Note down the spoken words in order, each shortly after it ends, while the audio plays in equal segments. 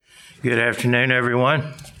Good afternoon,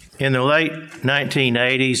 everyone. In the late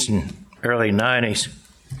 1980s and early 90s,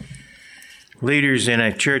 leaders in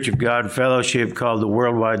a Church of God fellowship called the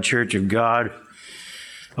Worldwide Church of God,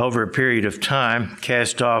 over a period of time,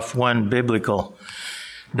 cast off one biblical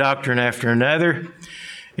doctrine after another,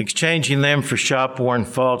 exchanging them for shop-worn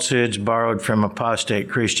falsehoods borrowed from apostate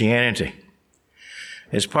Christianity.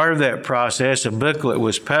 As part of that process, a booklet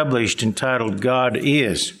was published entitled God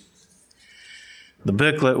Is. The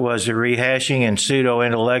booklet was a rehashing and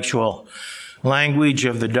pseudo-intellectual language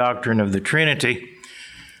of the doctrine of the Trinity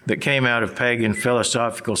that came out of pagan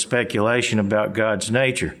philosophical speculation about God's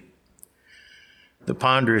nature. The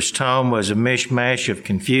ponderous tome was a mishmash of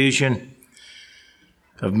confusion,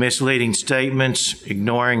 of misleading statements,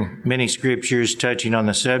 ignoring many scriptures touching on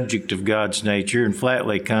the subject of God's nature and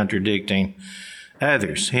flatly contradicting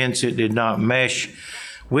others. Hence, it did not mesh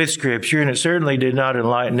with Scripture, and it certainly did not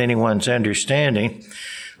enlighten anyone's understanding.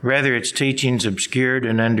 Rather, its teachings obscured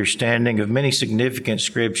an understanding of many significant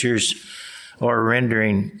Scriptures or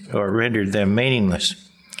rendered them meaningless.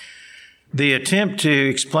 The attempt to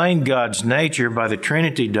explain God's nature by the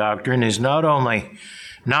Trinity doctrine is not only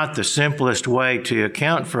not the simplest way to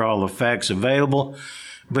account for all the facts available,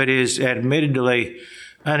 but is admittedly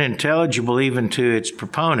unintelligible even to its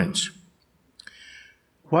proponents.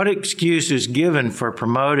 What excuse is given for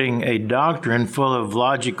promoting a doctrine full of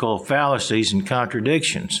logical fallacies and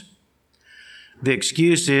contradictions? The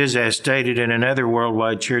excuse is, as stated in another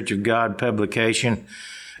Worldwide Church of God publication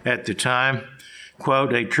at the time,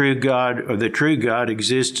 quote, the true God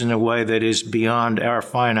exists in a way that is beyond our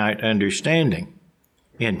finite understanding,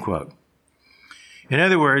 end quote. In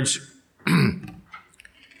other words,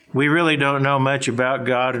 we really don't know much about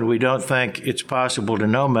God, and we don't think it's possible to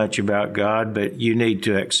know much about God, but you need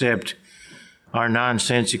to accept our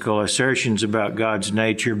nonsensical assertions about God's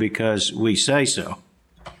nature because we say so.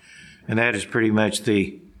 And that is pretty much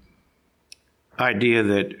the idea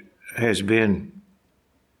that has been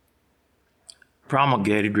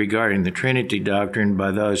promulgated regarding the Trinity doctrine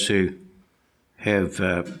by those who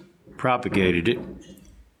have propagated it.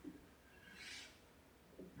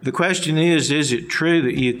 The question is it true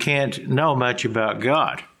that you can't know much about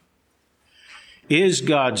God? Is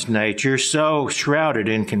God's nature so shrouded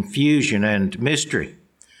in confusion and mystery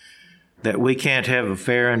that we can't have a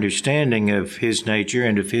fair understanding of His nature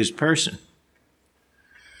and of His person?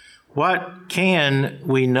 What can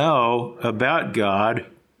we know about God,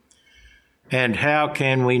 and how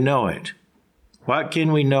can we know it? What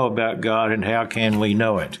can we know about God, and how can we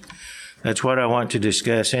know it? That's what I want to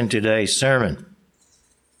discuss in today's sermon.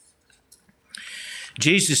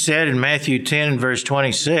 Jesus said in Matthew 10 and verse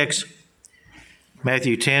 26,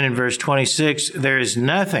 there is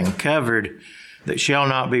nothing covered that shall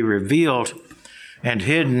not be revealed, and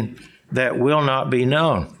hidden that will not be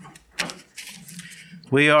known.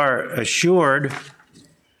 We are assured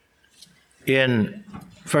in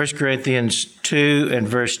 1 Corinthians 2 and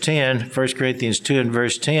verse 10,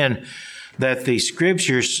 that the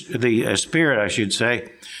Scriptures, the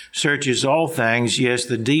Spirit, searches all things, yes,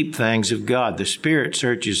 the deep things of God. The Spirit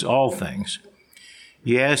searches all things.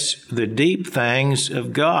 Yes, the deep things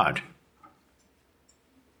of God.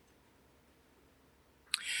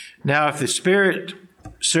 Now, if the Spirit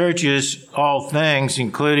searches all things,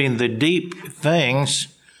 including the deep things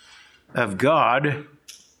of God,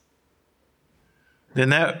 then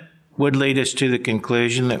that would lead us to the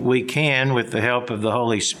conclusion that we can, with the help of the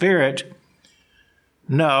Holy Spirit,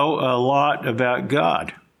 know a lot about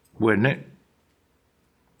God, wouldn't it?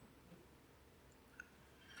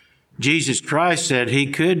 Jesus Christ said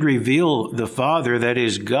He could reveal the Father, that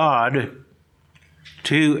is God,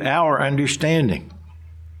 to our understanding.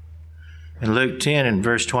 In Luke 10 and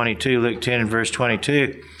verse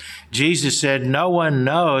 22, Jesus said, no one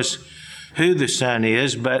knows who the Son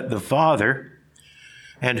is but the Father,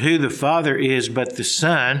 and who the Father is but the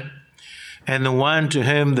Son, and the one to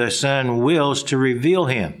whom the Son wills to reveal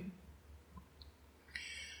Him.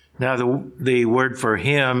 Now, the word for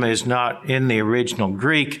Him is not in the original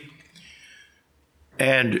Greek,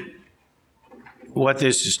 and what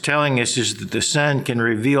this is telling us is that the Son can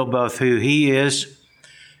reveal both who He is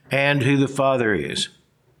and who the Father is.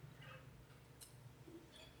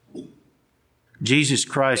 Jesus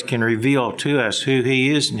Christ can reveal to us who He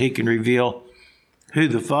is, and He can reveal who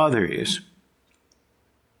the Father is.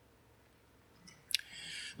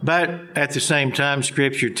 But at the same time,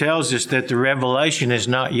 Scripture tells us that the revelation is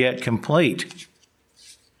not yet complete.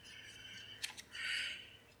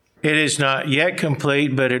 It is not yet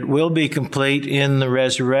complete, but it will be complete in the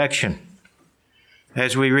resurrection.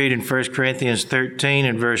 As we read in 1 Corinthians 13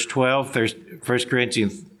 and verse 12, 1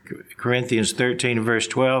 Corinthians 13, verse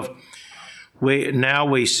 12, now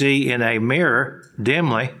we see in a mirror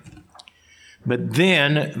dimly, but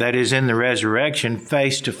then, that is in the resurrection,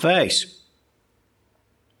 face to face.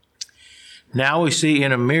 Now we see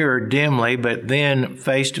in a mirror dimly, but then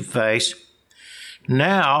face to face.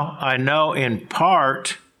 Now I know in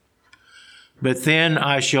part, but then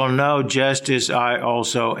I shall know just as I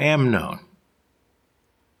also am known.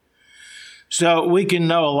 So we can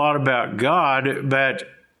know a lot about God, but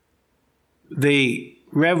the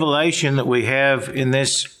revelation that we have in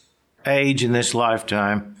this age, in this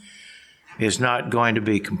lifetime, is not going to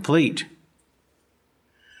be complete.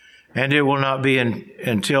 And it will not be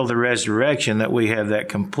until the resurrection that we have that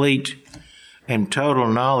complete and total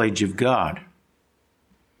knowledge of God,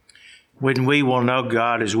 when we will know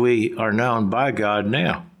God as we are known by God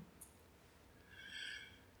now.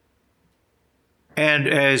 And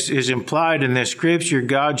as is implied in this scripture,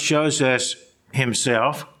 God shows us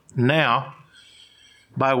himself now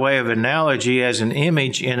by way of analogy as an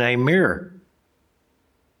image in a mirror.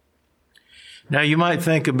 Now you might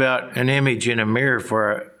think about an image in a mirror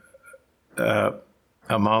for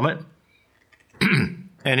a moment. An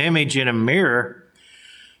image in a mirror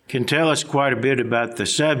can tell us quite a bit about the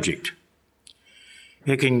subject.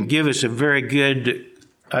 It can give us a very good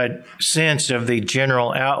sense of the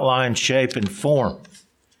general outline, shape, and form.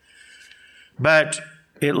 But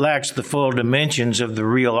it lacks the full dimensions of the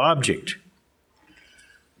real object,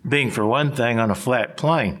 being, for one thing, on a flat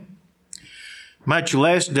plane. Much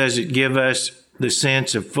less does it give us the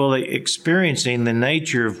sense of fully experiencing the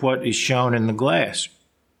nature of what is shown in the glass.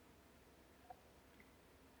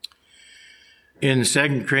 In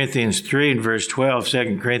 2 Corinthians 3 and verse 12,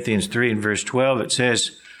 2 Corinthians 3 and verse 12, it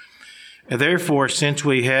says, "Therefore, since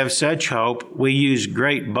we have such hope, we use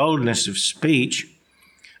great boldness of speech,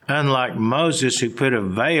 unlike Moses, who put a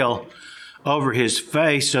veil over his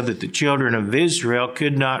face so that the children of Israel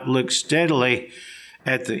could not look steadily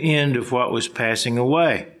at the end of what was passing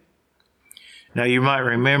away." Now, you might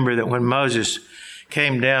remember that when Moses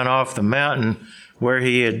came down off the mountain where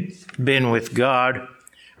he had been with God,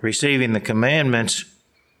 receiving the commandments,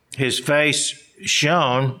 his face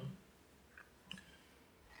shone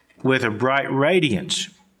with a bright radiance,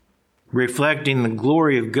 reflecting the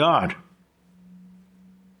glory of God.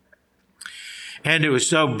 And it was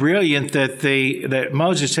so brilliant that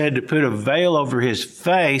Moses had to put a veil over his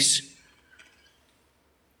face,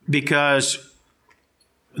 because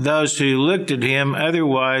those who looked at him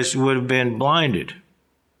otherwise would have been blinded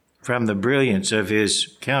from the brilliance of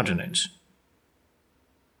his countenance.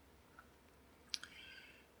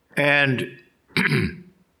 And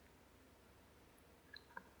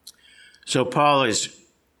so Paul is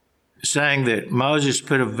saying that Moses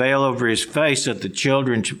put a veil over his face so that the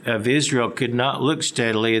children of Israel could not look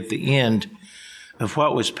steadily at the end of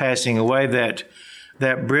what was passing away.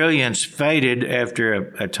 That brilliance faded after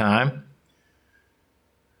a time.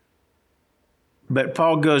 But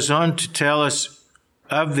Paul goes on to tell us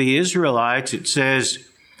of the Israelites. It says,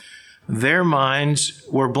 their minds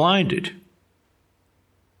were blinded.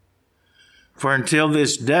 For until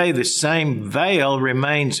this day, the same veil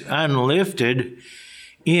remains unlifted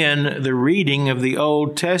in the reading of the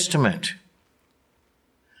Old Testament,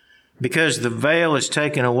 because the veil is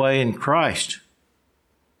taken away in Christ.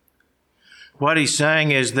 What he's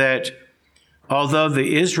saying is that although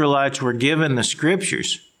the Israelites were given the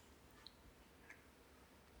Scriptures,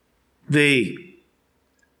 the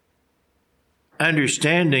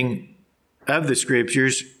understanding of the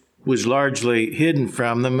Scriptures was largely hidden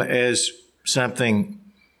from them as something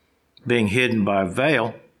being hidden by a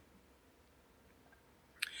veil.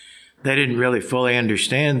 They didn't really fully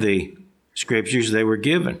understand the Scriptures they were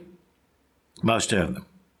given, most of them.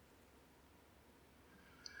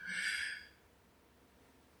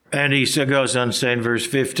 And he goes on to say in verse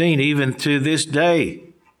 15, even to this day,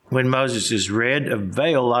 when Moses is read, a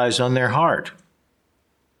veil lies on their heart.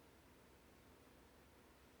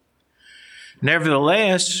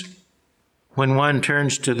 Nevertheless, when one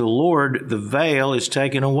turns to the Lord, the veil is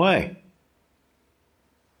taken away.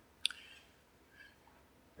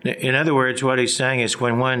 In other words, what he's saying is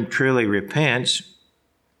when one truly repents,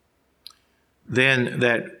 then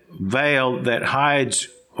that veil that hides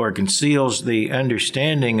or conceals the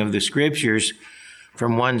understanding of the Scriptures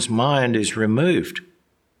from one's mind is removed.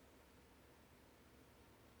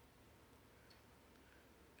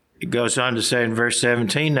 It goes on to say in verse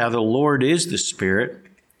 17, now the Lord is the Spirit,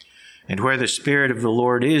 and where the Spirit of the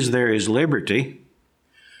Lord is, there is liberty.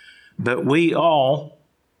 But we all,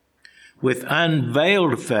 with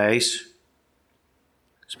unveiled face,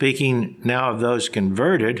 speaking now of those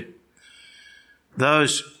converted,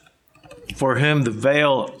 those for whom the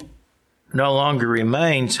veil no longer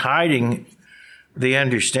remains, hiding the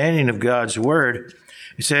understanding of God's word,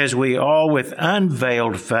 it says, we all with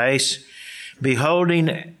unveiled face,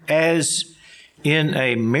 beholding as in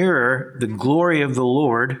a mirror the glory of the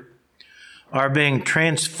Lord, are being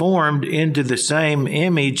transformed into the same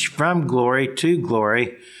image from glory to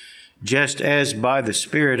glory, just as by the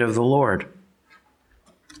Spirit of the Lord.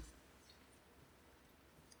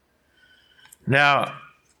 Now,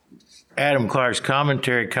 Adam Clark's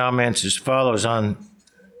commentary comments as follows on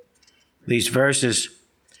these verses.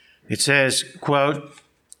 It says, quote,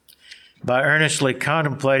 by earnestly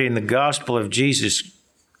contemplating the gospel of Jesus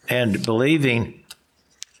and believing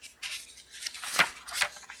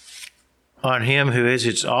on him who is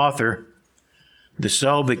its author, the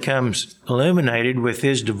soul becomes illuminated with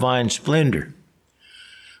his divine splendor.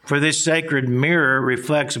 For this sacred mirror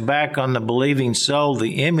reflects back on the believing soul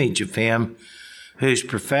the image of him whose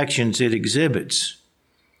perfections it exhibits.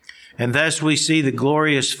 And thus we see the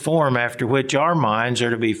glorious form after which our minds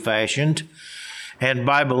are to be fashioned, and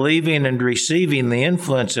by believing and receiving the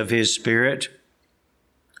influence of his Spirit,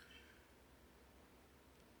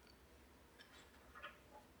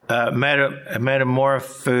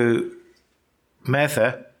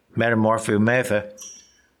 metamorphometha,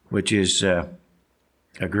 which is a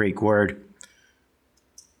Greek word,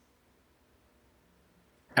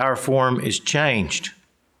 our form is changed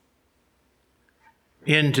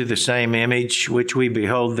into the same image which we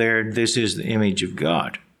behold there. This is the image of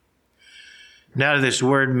God. Now, this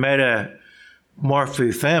word morphometha,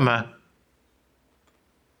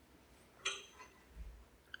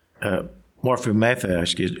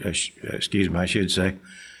 excuse me, I should say,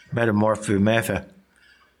 metamorphometha,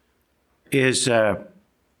 is the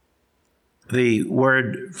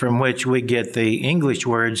word from which we get the English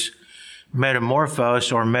words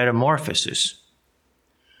metamorphose or metamorphosis,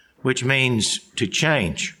 which means to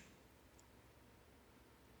change.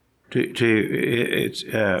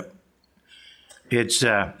 It's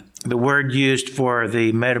the word used for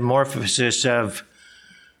the metamorphosis of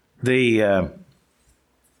the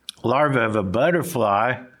larva of a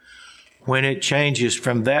butterfly when it changes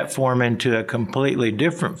from that form into a completely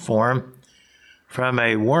different form, from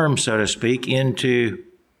a worm, so to speak, into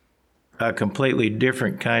a completely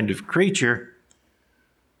different kind of creature,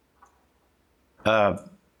 an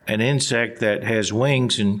insect that has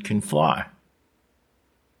wings and can fly.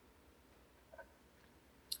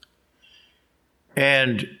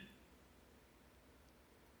 And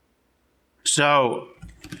so,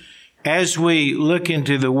 as we look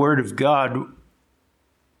into the Word of God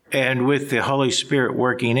and with the Holy Spirit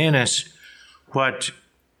working in us, what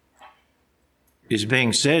is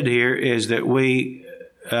being said here is that we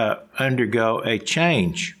undergo a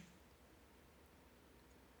change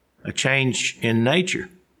in nature.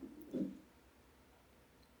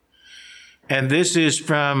 And this is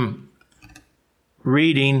from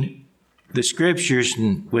reading the Scriptures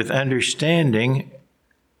with understanding,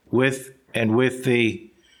 with the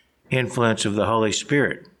influence of the Holy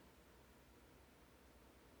Spirit.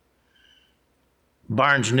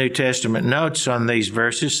 Barnes' New Testament notes on these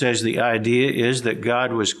verses says the idea is that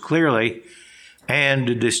God was clearly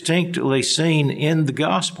and distinctly seen in the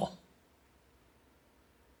gospel.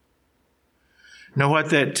 Now, what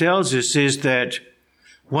that tells us is that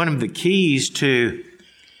one of the keys to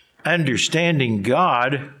understanding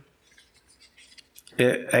God,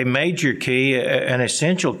 a major key, an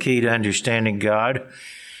essential key to understanding God,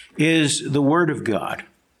 is the Word of God,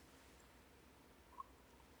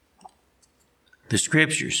 the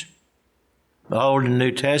Scriptures, the Old and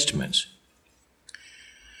New Testaments.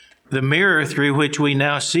 The mirror through which we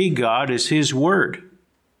now see God is His Word.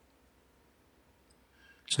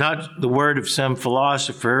 It's not the word of some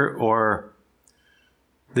philosopher or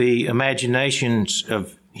the imaginations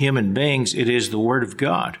of human beings. It is the Word of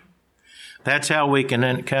God. That's how we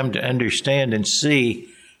can come to understand and see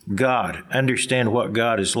God, understand what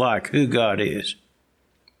God is like, who God is.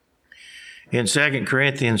 In 2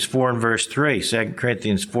 Corinthians 4 and verse 3,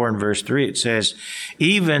 it says,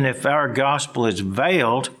 even if our gospel is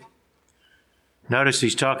veiled, notice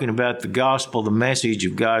he's talking about the gospel, the message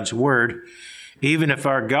of God's Word. Even if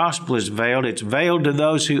our gospel is veiled, it's veiled to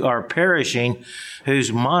those who are perishing,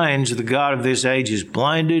 whose minds the God of this age is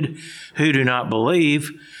blinded, who do not believe,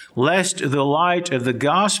 lest the light of the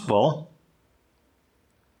gospel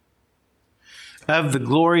of the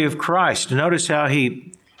glory of Christ. Notice how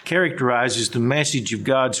he characterizes the message of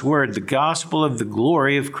God's Word, the gospel of the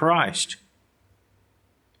glory of Christ,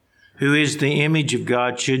 who is the image of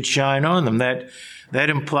God, should shine on them. That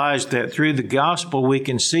implies that through the gospel we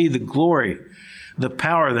can see the glory, the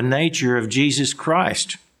power, the nature of Jesus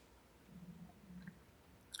Christ.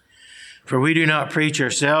 For we do not preach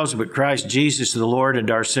ourselves, but Christ Jesus the Lord, and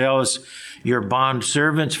ourselves your bond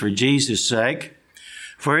servants for Jesus' sake.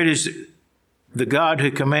 For it is the God who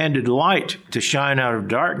commanded light to shine out of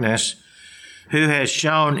darkness, who has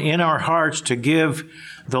shone in our hearts to give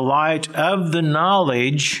the light of the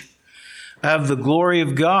knowledge of the glory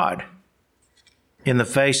of God in the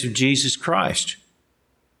face of Jesus Christ.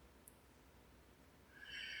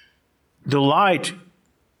 The light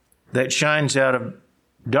that shines out of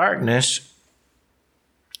darkness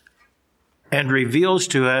and reveals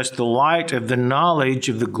to us the light of the knowledge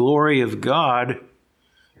of the glory of God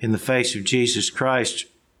in the face of Jesus Christ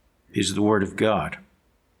is the Word of God.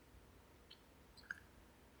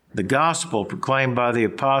 The gospel proclaimed by the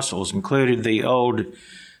apostles included the Old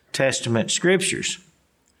Testament scriptures.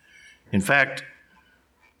 In fact,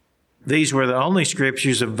 these were the only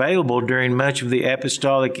scriptures available during much of the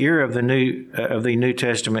apostolic era of the New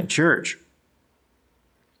Testament church.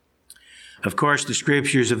 Of course, the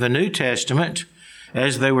scriptures of the New Testament,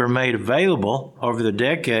 as they were made available over the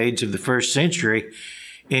decades of the first century,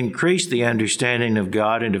 increased the understanding of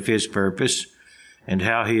God and of His purpose and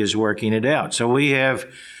how He is working it out. So we have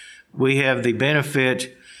the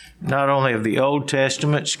benefit not only of the Old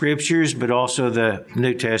Testament scriptures, but also the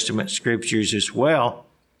New Testament scriptures as well,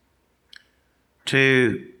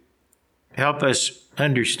 to help us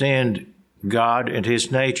understand God and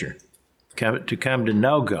His nature, to come to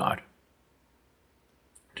know God,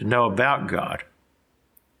 to know about God.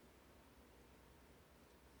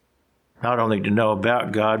 Not only to know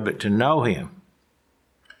about God, but to know Him.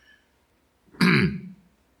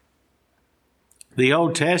 The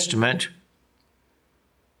Old Testament,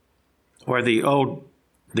 or the Old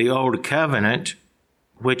Covenant,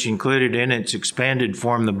 which included in its expanded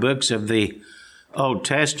form the books of the Old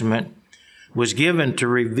Testament, was given to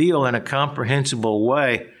reveal in a comprehensible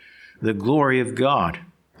way the glory of God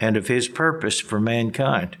and of His purpose for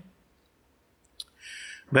mankind.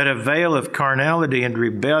 But a veil of carnality and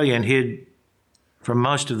rebellion hid from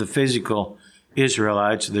most of the physical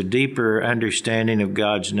Israelites the deeper understanding of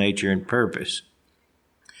God's nature and purpose.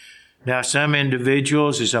 Now, some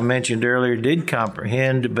individuals, as I mentioned earlier, did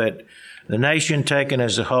comprehend, but the nation taken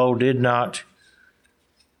as a whole did not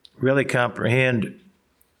really comprehend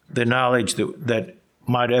the knowledge that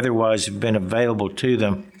might otherwise have been available to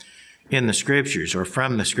them in the Scriptures or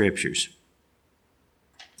from the Scriptures.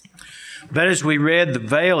 But as we read, the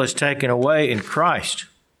veil is taken away in Christ.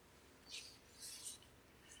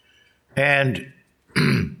 And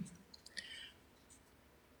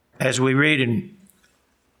as we read in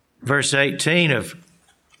verse 18 of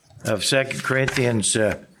 2 Corinthians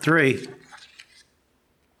 3,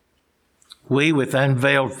 we with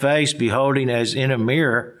unveiled face, beholding as in a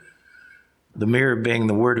mirror, the mirror being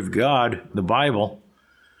the Word of God, the Bible,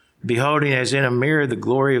 beholding as in a mirror the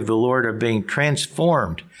glory of the Lord, are being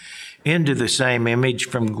transformed into the same image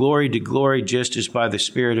from glory to glory, just as by the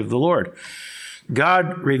Spirit of the Lord.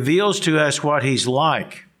 God reveals to us what He's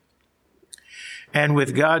like. And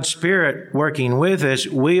with God's Spirit working with us,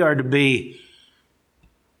 we are to be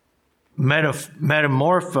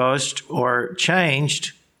metamorphosed or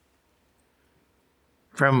changed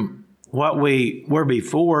from what we were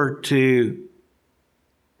before into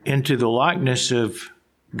the likeness of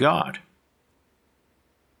God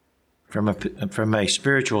from a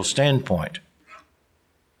spiritual standpoint.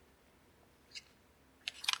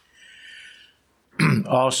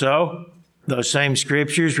 Also, those same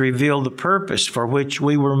scriptures reveal the purpose for which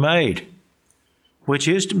we were made, which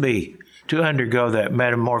is to undergo that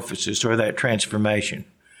metamorphosis or that transformation.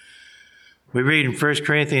 We read in 1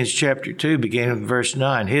 Corinthians chapter 2, beginning with verse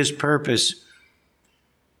 9, His purpose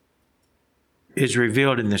is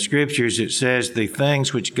revealed in the Scriptures. It says, the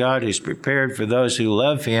things which God has prepared for those who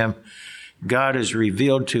love Him, God has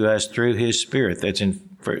revealed to us through His Spirit. That's in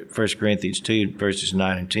 1 Corinthians 2, verses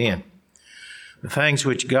 9 and 10. The things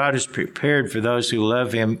which God has prepared for those who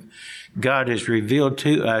love Him, God has revealed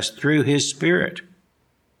to us through His Spirit.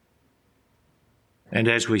 And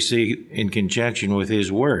as we see in conjunction with His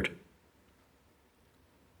Word.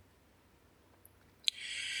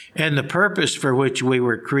 And the purpose for which we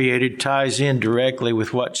were created ties in directly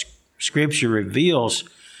with what Scripture reveals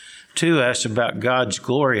to us about God's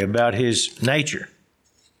glory, about His nature.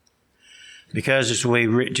 Because as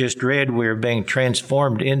we just read, we are being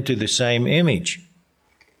transformed into the same image.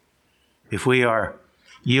 If we are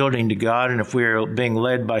yielding to God and if we are being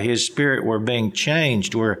led by His Spirit, we're being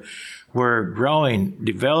changed. We're growing,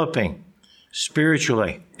 developing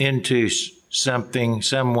spiritually into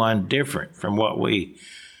someone different from what we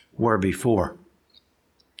were before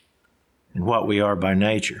and what we are by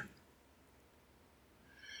nature.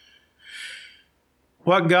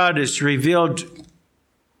 What God has revealed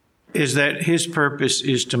is that his purpose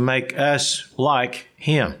is to make us like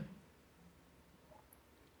him.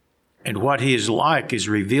 And what he is like is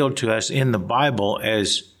revealed to us in the Bible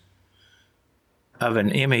as of an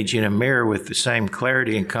image in a mirror with the same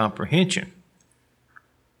clarity and comprehension.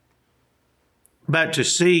 But to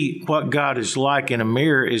see what God is like in a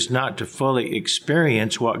mirror is not to fully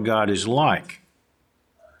experience what God is like.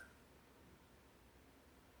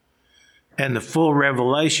 And the full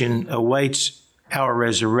revelation awaits our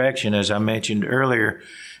resurrection, as I mentioned earlier.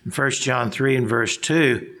 In 1 John 3 and verse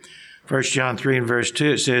 2, 1 John 3 and verse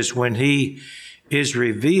 2, it says, when he is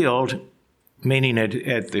revealed, meaning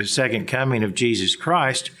at the second coming of Jesus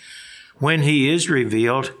Christ, when he is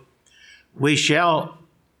revealed, we shall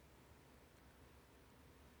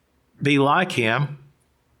be like him,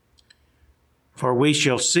 for we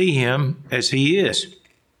shall see him as he is.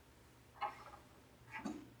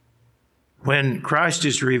 When Christ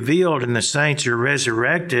is revealed and the saints are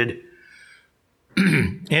resurrected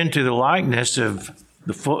into the likeness of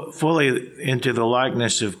fully into the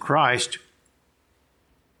likeness of Christ,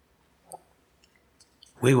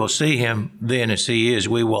 we will see him then as he is.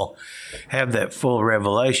 We will have that full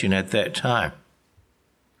revelation at that time.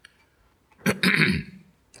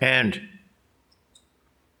 And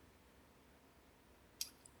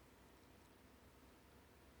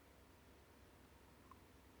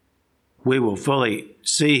we will fully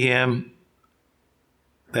see him,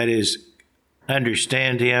 that is,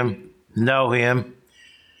 understand him, know him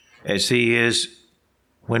as he is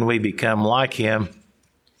when we become like him,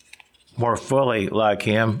 more fully like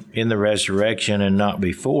him in the resurrection and not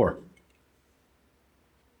before.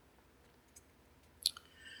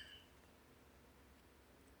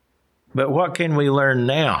 But what can we learn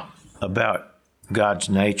now about God's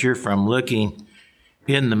nature from looking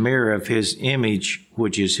in the mirror of his image,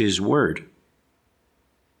 which is his word?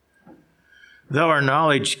 Though our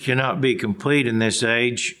knowledge cannot be complete in this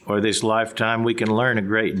age or this lifetime, we can learn a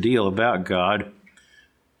great deal about God.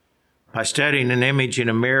 By studying an image in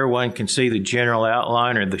a mirror, one can see the general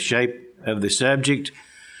outline or the shape of the subject.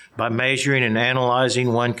 By measuring and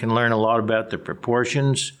analyzing, one can learn a lot about the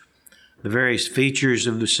proportions, the various features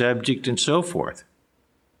of the subject, and so forth.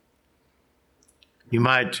 You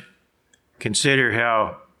might consider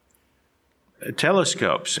how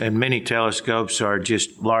telescopes, and many telescopes are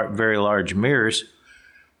just very large mirrors,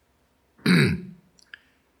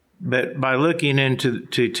 but by looking into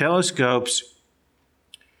telescopes,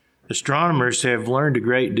 astronomers have learned a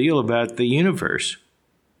great deal about the universe.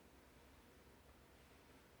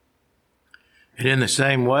 And in the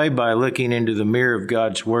same way, by looking into the mirror of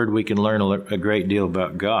God's Word, we can learn a great deal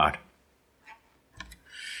about God.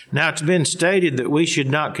 Now, it's been stated that we should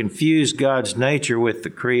not confuse God's nature with the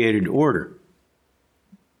created order.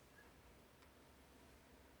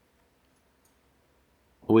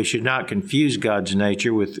 We should not confuse God's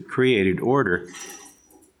nature with the created order.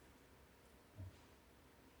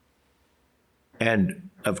 And,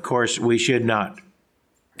 of course, we should not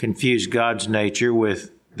confuse God's nature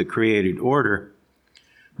with the created order.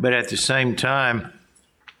 But at the same time,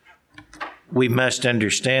 we must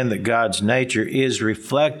understand that God's nature is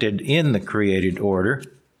reflected in the created order,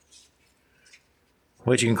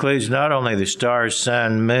 which includes not only the stars,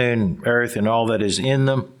 sun, moon, earth, and all that is in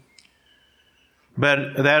them,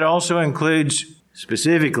 but that also includes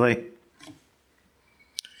specifically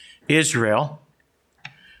Israel,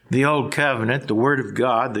 the Old Covenant, the Word of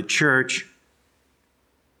God, the church.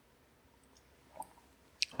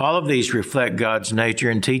 All of these reflect God's nature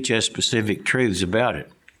and teach us specific truths about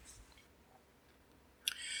it.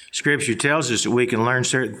 Scripture tells us that we can learn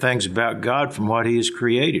certain things about God from what he has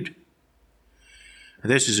created.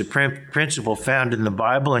 This is a principle found in the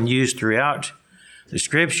Bible and used throughout the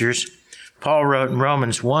Scriptures. Paul wrote in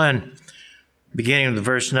Romans 1, beginning with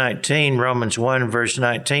verse 19, Romans 1, verse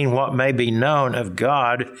 19, what may be known of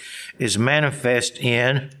God is manifest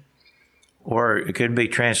in, or it could be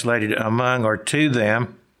translated among or to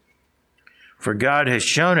them, for God has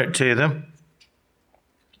shown it to them.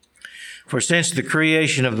 For since the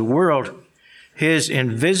creation of the world, his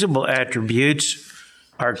invisible attributes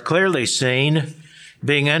are clearly seen,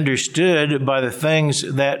 being understood by the things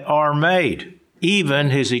that are made,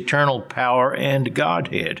 even his eternal power and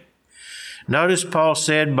Godhead. Notice Paul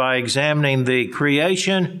said by examining the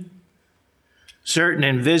creation, certain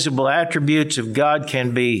invisible attributes of God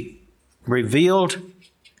can be revealed,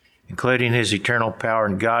 including his eternal power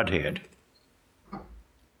and Godhead.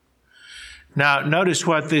 Now, notice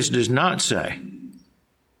what this does not say.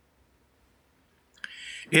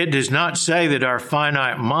 It does not say that our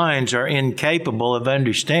finite minds are incapable of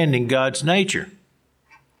understanding God's nature.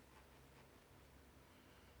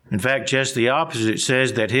 In fact, just the opposite. It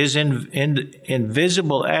says that his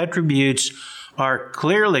invisible attributes are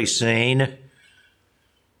clearly seen,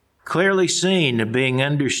 being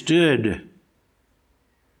understood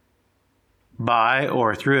by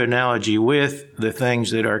or through analogy with the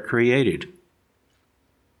things that are created.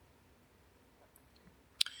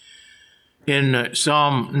 In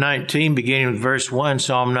Psalm 19, beginning with verse 1,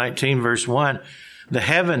 Psalm 19, verse 1, the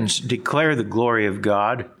heavens declare the glory of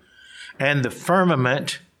God, and the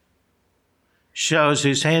firmament shows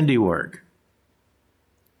his handiwork.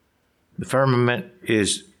 The firmament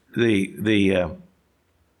is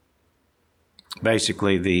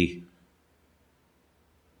basically the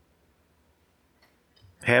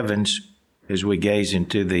heavens as we gaze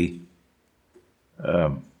into the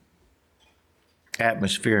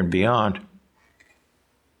atmosphere and beyond.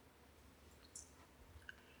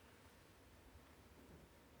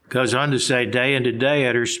 Goes on to say, day unto day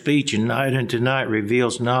utters speech, and night unto night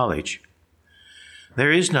reveals knowledge.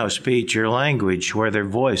 There is no speech or language where their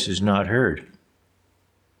voice is not heard.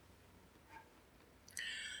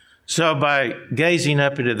 So by gazing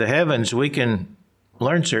up into the heavens, we can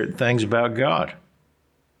learn certain things about God.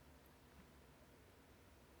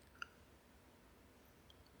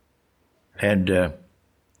 And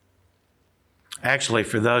actually,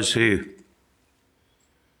 for those who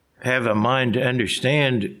have a mind to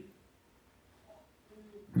understand,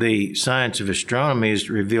 the science of astronomy has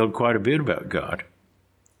revealed quite a bit about God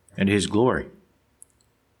and his glory.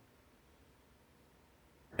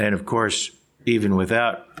 And of course, even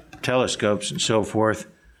without telescopes and so forth,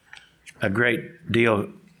 a great deal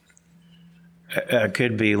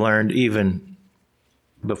could be learned even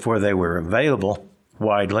before they were available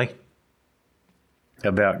widely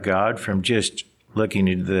about God from just looking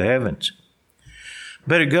into the heavens.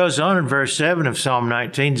 But it goes on in verse 7 of Psalm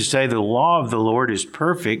 19 to say, the law of the Lord is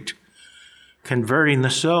perfect, converting the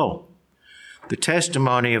soul. The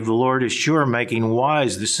testimony of the Lord is sure, making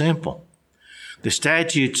wise the simple. The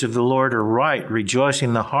statutes of the Lord are right,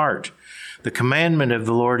 rejoicing the heart. The commandment of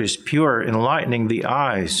the Lord is pure, enlightening the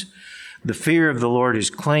eyes. The fear of the Lord is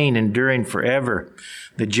clean, enduring forever.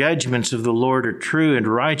 The judgments of the Lord are true and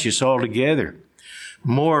righteous altogether.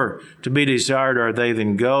 More to be desired are they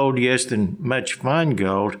than gold, yes, than much fine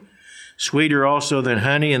gold, sweeter also than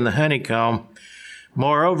honey and the honeycomb.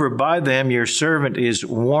 Moreover, by them your servant is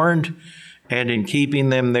warned, and in keeping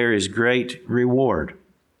them there is great reward.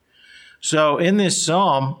 So in this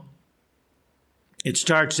psalm, it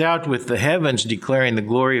starts out with the heavens declaring the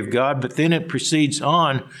glory of God, but then it proceeds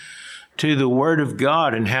on to the Word of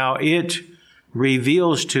God and how it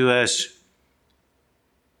reveals to us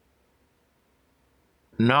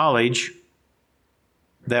knowledge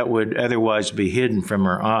that would otherwise be hidden from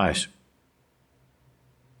our eyes.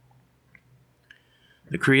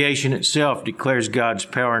 The creation itself declares God's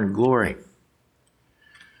power and glory.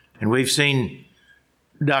 And we've seen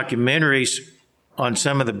documentaries on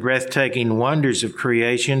some of the breathtaking wonders of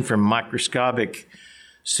creation, from microscopic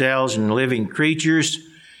cells and living creatures,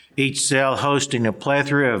 each cell hosting a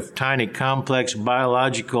plethora of tiny complex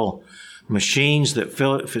biological machines that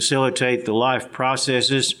facilitate the life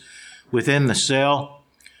processes within the cell,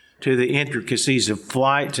 to the intricacies of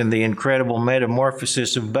flight and the incredible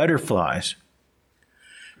metamorphosis of butterflies.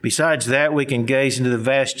 Besides that, we can gaze into the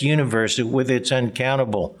vast universe with its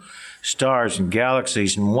uncountable stars and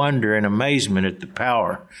galaxies and wonder and amazement at the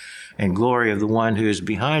power and glory of the one who is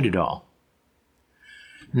behind it all.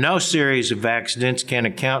 No series of accidents can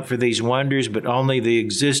account for these wonders, but only the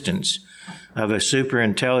existence of a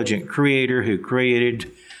superintelligent creator who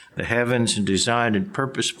created the heavens and designed and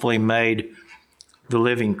purposefully made the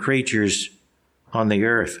living creatures on the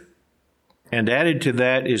earth. And added to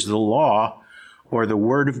that is the law, or the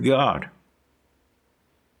Word of God.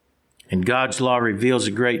 And God's law reveals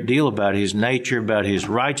a great deal about his nature, about his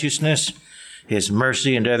righteousness, his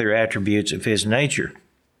mercy, and other attributes of his nature.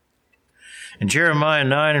 In Jeremiah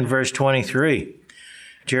 9 and verse 23,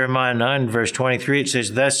 it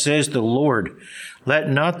says, thus says the Lord, let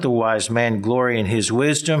not the wise man glory in his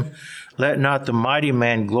wisdom, let not the mighty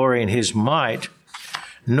man glory in his might,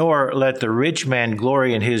 nor let the rich man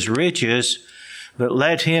glory in his riches, but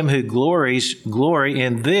let him who glories glory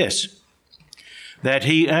in this, that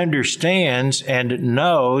he understands and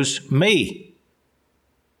knows me.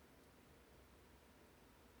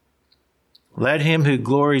 Let him who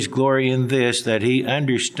glories glory in this, that he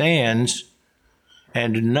understands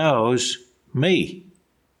and knows me.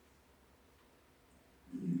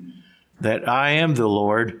 That I am the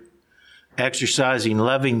Lord, exercising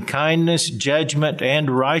loving kindness, judgment,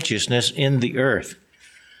 and righteousness in the earth.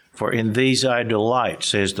 For in these I delight,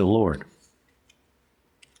 says the Lord.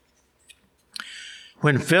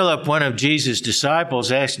 When Philip, one of Jesus'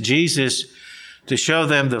 disciples, asked Jesus to show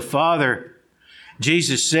them the Father,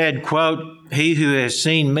 Jesus said, quote, "He who has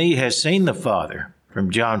seen me has seen the Father,"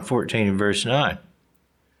 from John 14 and verse 9.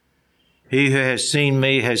 He who has seen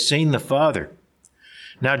me has seen the Father.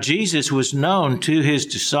 Now, Jesus was known to his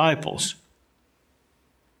disciples.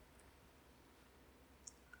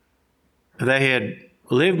 They had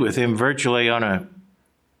lived with him virtually on a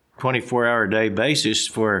 24-hour-a-day basis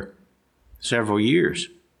for several years,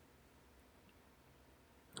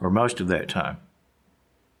 or most of that time.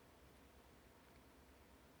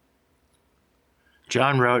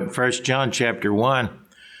 John wrote in 1 John chapter 1,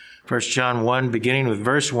 1 John 1, beginning with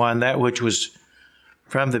verse 1, that which was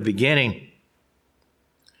from the beginning,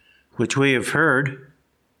 which we have heard,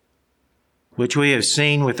 which we have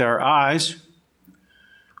seen with our eyes,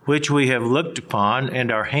 which we have looked upon,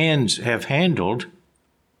 and our hands have handled.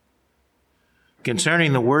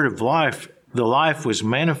 Concerning the word of life, the life was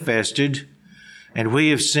manifested, and we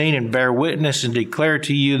have seen and bear witness and declare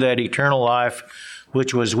to you that eternal life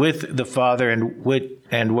which was with the Father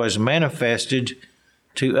and was manifested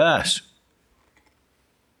to us.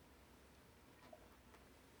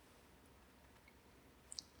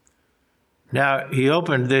 Now, he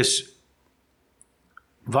opened this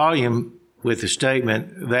volume with the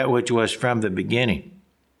statement, that which was from the beginning.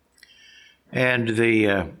 And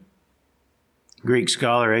the Greek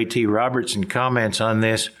scholar A.T. Robertson comments on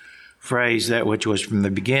this phrase, that which was from the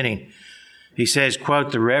beginning. He says,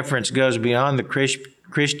 quote, "The reference goes beyond the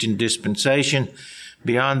Christian dispensation,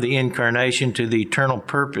 beyond the incarnation, to the eternal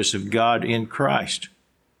purpose of God in Christ."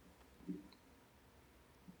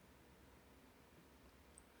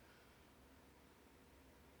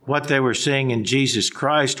 What they were seeing in Jesus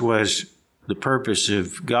Christ was the purpose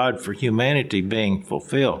of God for humanity being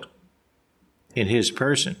fulfilled in his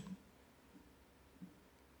person.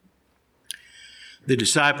 The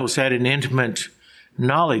disciples had an intimate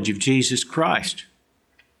knowledge of Jesus Christ.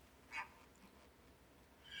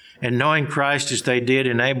 And knowing Christ as they did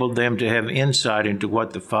enabled them to have insight into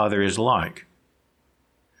what the Father is like.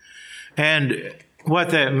 And what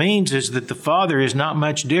that means is that the Father is not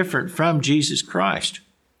much different from Jesus Christ.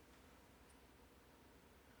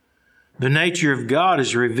 The nature of God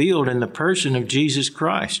is revealed in the person of Jesus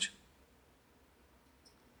Christ.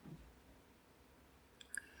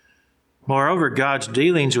 Moreover, God's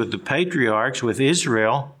dealings with the patriarchs, with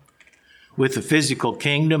Israel, with the physical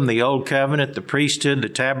kingdom, the Old Covenant, the priesthood, the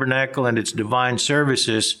tabernacle, and its divine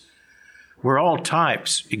services, were all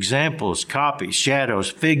types, examples, copies,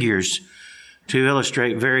 shadows, figures to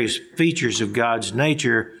illustrate various features of God's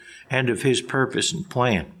nature and of his purpose and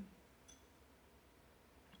plan.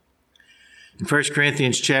 In 1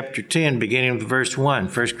 Corinthians chapter 10, beginning with verse 1,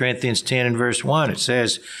 1 Corinthians 10 and verse 1, it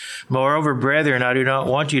says, "Moreover, brethren, I do not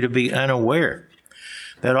want you to be unaware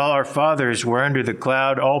that all our fathers were under the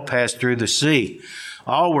cloud, all passed through the sea.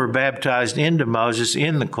 All were baptized into Moses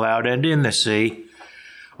in the cloud and in the sea.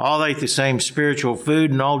 All ate the same spiritual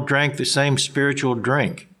food, and all drank the same spiritual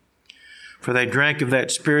drink. For they drank of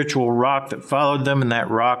that spiritual rock that followed them, and that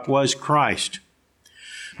rock was Christ.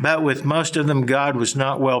 But with most of them God was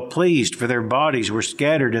not well pleased, for their bodies were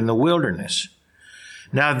scattered in the wilderness.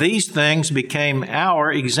 Now these things became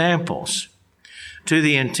our examples, to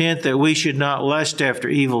the intent that we should not lust after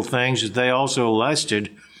evil things as they also lusted,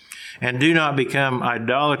 and do not become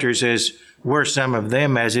idolaters as were some of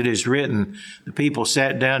them, as it is written, the people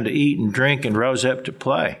sat down to eat and drink and rose up to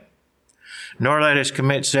play. Nor let us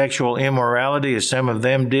commit sexual immorality as some of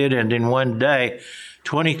them did, and in one day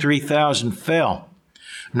 23,000 fell.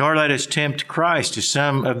 Nor let us tempt Christ, as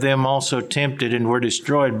some of them also tempted and were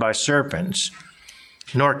destroyed by serpents.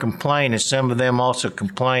 Nor complain, as some of them also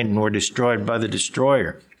complained and were destroyed by the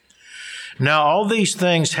destroyer. Now all these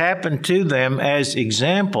things happened to them as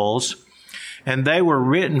examples, and they were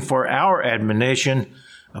written for our admonition,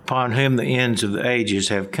 upon whom the ends of the ages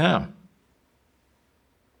have come."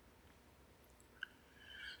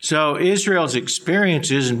 So Israel's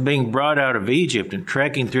experiences in being brought out of Egypt and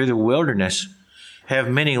trekking through the wilderness have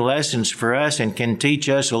many lessons for us and can teach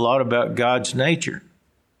us a lot about God's nature.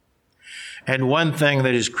 And one thing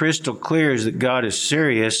that is crystal clear is that God is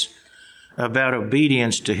serious about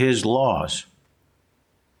obedience to his laws.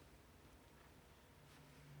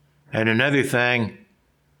 And another thing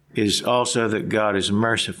is also that God is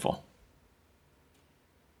merciful.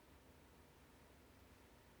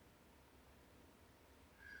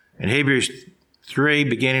 In Hebrews 3,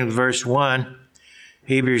 beginning with verse 1,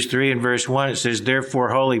 Hebrews 3 and verse 1, it says, "Therefore,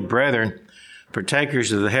 holy brethren,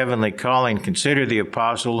 partakers of the heavenly calling, consider the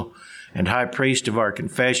apostle and high priest of our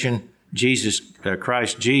confession,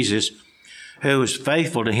 Christ Jesus, who was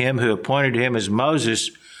faithful to him who appointed him as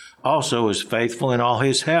Moses also was faithful in all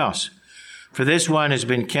his house. For this one has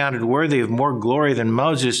been counted worthy of more glory than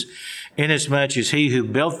Moses, inasmuch as he who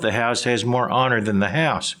built the house has more honor than the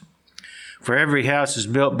house. For every house is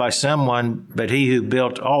built by someone, but he who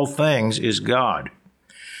built all things is God.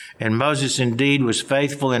 And Moses indeed was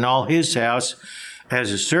faithful in all his house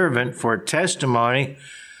as a servant for a testimony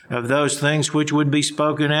of those things which would be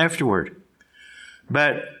spoken afterward.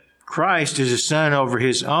 But Christ is a son over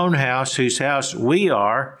his own house, whose house we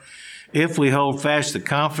are, if we hold fast the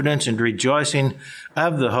confidence and rejoicing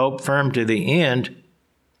of the hope firm to the end.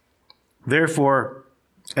 Therefore,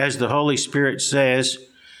 as the Holy Spirit says,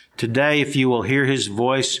 today if you will hear his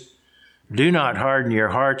voice, do not harden your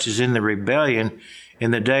hearts as in the rebellion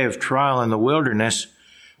in the day of trial in the wilderness,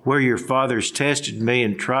 where your fathers tested me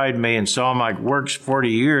and tried me and saw my works 40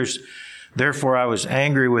 years. Therefore I was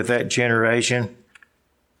angry with that generation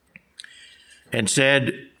and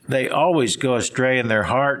said, they always go astray in their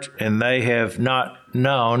heart, and they have not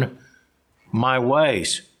known my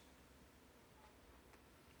ways.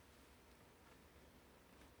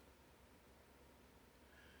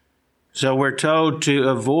 So we're told to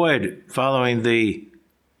avoid following the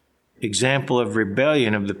example of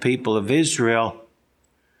rebellion of the people of Israel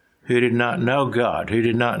who did not know God, who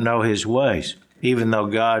did not know his ways, even though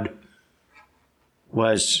God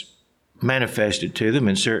was manifested to them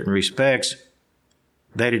in certain respects.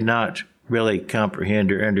 They did not really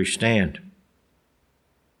comprehend or understand.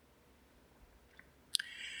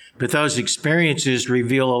 But those experiences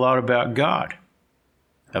reveal a lot about God,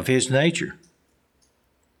 of his nature,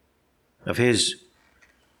 of his,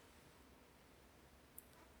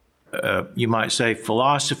 you might say,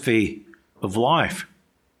 philosophy of life,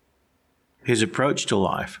 his approach to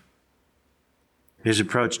life, his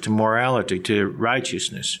approach to morality, to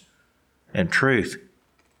righteousness and truth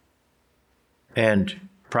and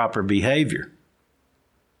proper behavior.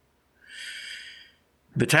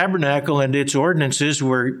 The tabernacle and its ordinances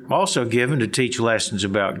were also given to teach lessons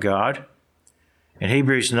about God. In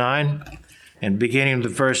Hebrews 9, and beginning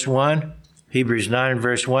with verse 1, Hebrews 9 and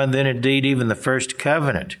verse 1, then indeed even the first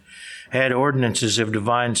covenant had ordinances of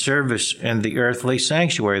divine service and the earthly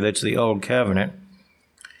sanctuary. That's the old covenant.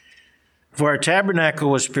 For a tabernacle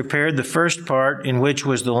was prepared, the first part, in which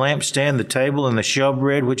was the lampstand, the table, and the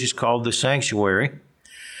showbread, which is called the sanctuary.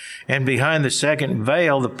 And behind the second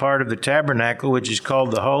veil, the part of the tabernacle, which is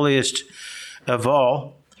called the holiest of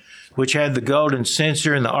all, which had the golden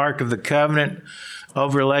censer and the ark of the covenant,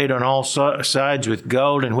 overlaid on all sides with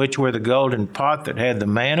gold, in which were the golden pot that had the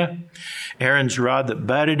manna, Aaron's rod that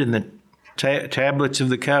budded, and the tablets of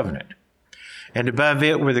the covenant. And above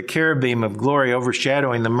it were the cherubim of glory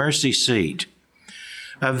overshadowing the mercy seat.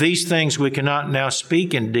 Of these things we cannot now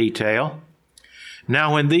speak in detail.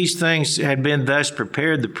 Now when these things had been thus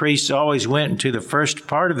prepared, the priests always went into the first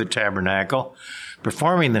part of the tabernacle,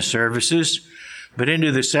 performing the services, but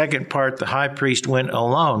into the second part the high priest went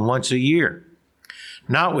alone once a year,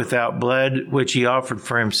 not without blood, which he offered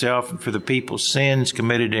for himself and for the people's sins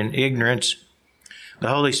committed in ignorance, the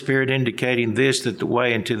Holy Spirit indicating this, that the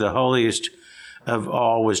way into the holiest of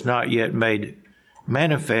all was not yet made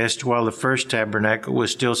manifest while the first tabernacle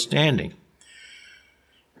was still standing.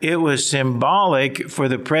 It was symbolic for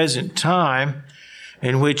the present time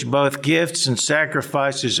in which both gifts and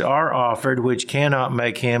sacrifices are offered, which cannot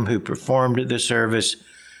make him who performed the service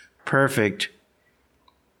perfect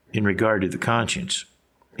in regard to the conscience.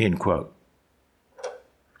 End quote.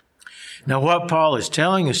 Now, what Paul is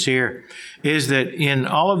telling us here is that in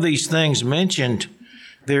all of these things mentioned,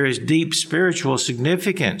 there is deep spiritual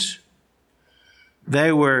significance.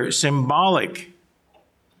 They were symbolic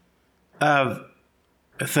of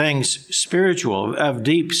things spiritual, of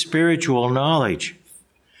deep spiritual knowledge,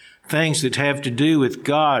 things that have to do with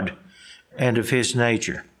God and of his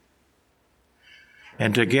nature.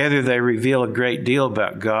 And together they reveal a great deal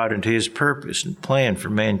about God and his purpose and plan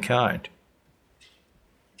for mankind.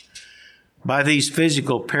 By these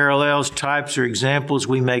physical parallels, types, or examples,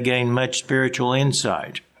 we may gain much spiritual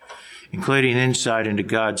insight, including insight into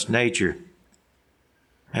God's nature.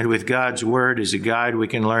 And with God's Word as a guide, we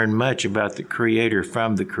can learn much about the Creator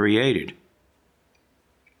from the created.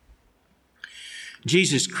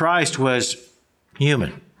 Jesus Christ was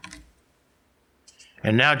human.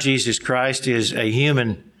 And now Jesus Christ is a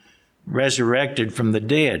human resurrected from the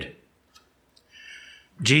dead.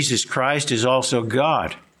 Jesus Christ is also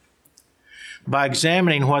God. By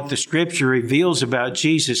examining what the Scripture reveals about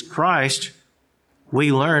Jesus Christ,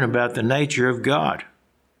 we learn about the nature of God.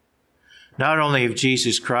 Not only of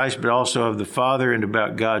Jesus Christ, but also of the Father and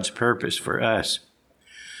about God's purpose for us.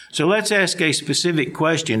 So let's ask a specific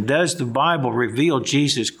question. Does the Bible reveal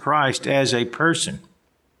Jesus Christ as a person?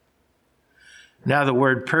 Now, the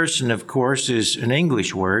word person, of course, is an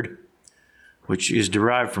English word, which is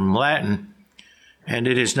derived from Latin, and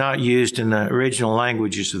it is not used in the original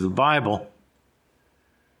languages of the Bible.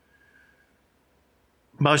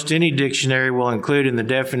 Most any dictionary will include in the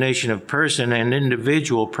definition of person an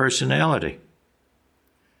individual personality.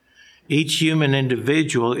 Each human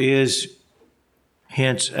individual is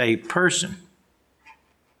hence a person.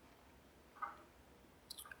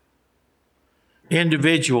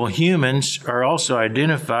 Individual humans are also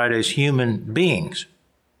identified as human beings.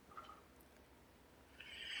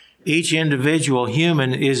 Each individual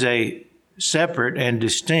human is a separate and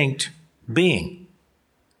distinct being.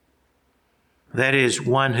 That is,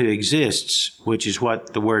 one who exists, which is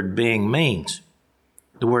what the word being means.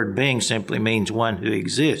 The word being simply means one who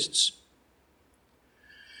exists.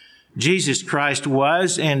 Jesus Christ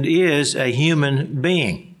was and is a human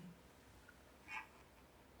being,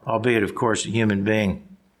 albeit, of course, a human being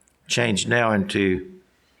changed now into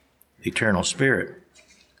eternal spirit.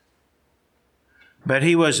 But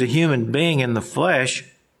he was a human being in the flesh,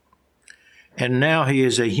 and now he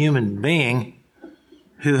is a human being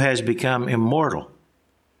who has become immortal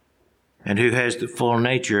and who has the full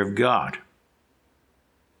nature of God.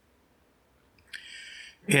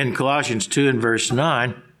 In Colossians 2 and verse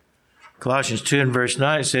 9,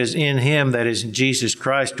 it says, "In him," that is in Jesus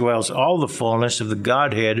Christ, "dwells all the fullness of the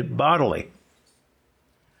Godhead bodily."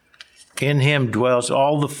 In him dwells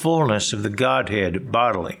all the fullness of the Godhead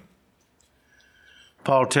bodily.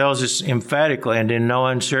 Paul tells us emphatically and in no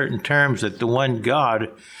uncertain terms that the one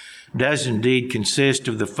God does indeed consist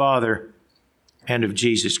of the Father and of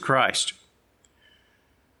Jesus Christ.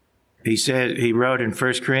 He wrote in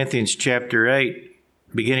 1 Corinthians chapter 8,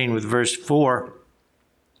 beginning with verse 4,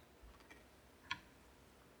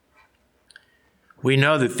 "We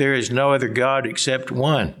know that there is no other God except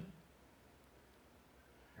one."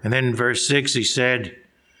 And then in verse 6 he said,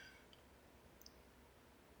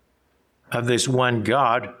 of this one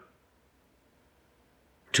God,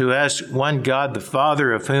 "To us one God the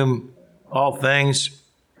Father, of whom all things,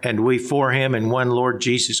 and we for him, and one Lord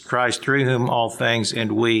Jesus Christ, through whom all things,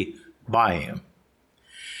 and we by him."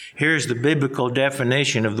 Here's the biblical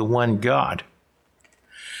definition of the one God.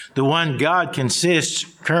 The one God consists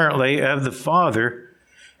currently of the Father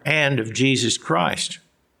and of Jesus Christ.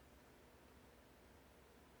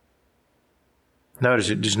 Notice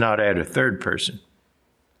it does not add a third person.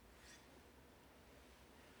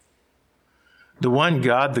 The one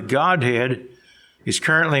God, the Godhead, is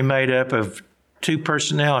currently made up of two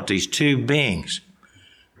personalities, two beings,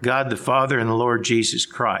 God the Father and the Lord Jesus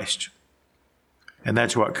Christ. And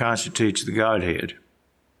that's what constitutes the Godhead.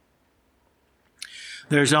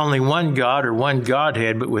 There's only one God or one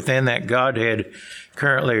Godhead, but within that Godhead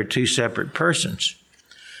currently are two separate persons,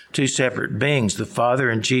 two separate beings, the Father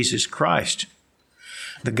and Jesus Christ.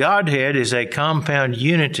 The Godhead is a compound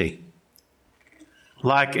unity,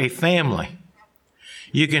 like a family.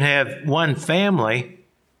 You can have one family,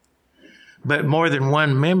 but more than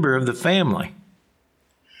one member of the family.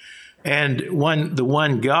 And the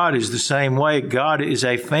one God is the same way. God is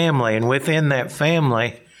a family, and within that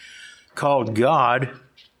family called God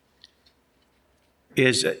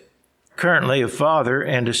is currently a Father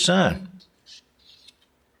and a Son.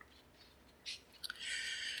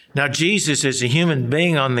 Now, Jesus, as a human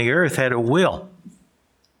being on the earth, had a will.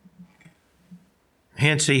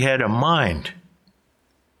 Hence, he had a mind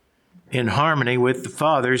in harmony with the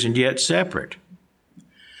Father's and yet separate.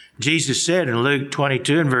 Jesus said in Luke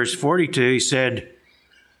 22 and verse 42, he said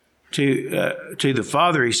to the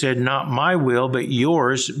Father, he said, "Not my will, but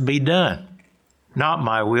yours be done." Not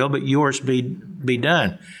my will, but yours be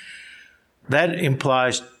done. That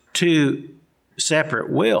implies two separate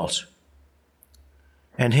wills,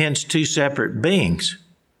 and hence two separate beings.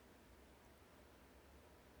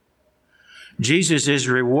 Jesus is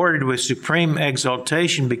rewarded with supreme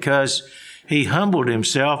exaltation because he humbled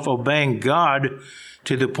himself, obeying God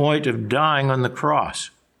to the point of dying on the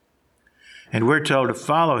cross. And we're told to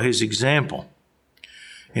follow his example.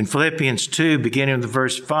 In Philippians 2, beginning with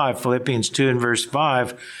verse 5, Philippians 2 and verse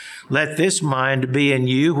 5, "Let this mind be in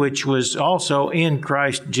you, which was also in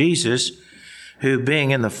Christ Jesus, who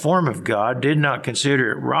being in the form of God, did not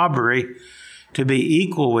consider it robbery to be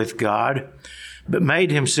equal with God, but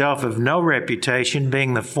made himself of no reputation,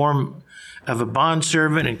 being the form of a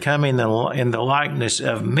bondservant and coming in the likeness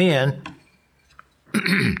of men,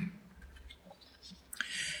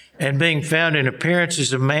 and being found in appearance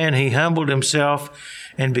as a man, he humbled himself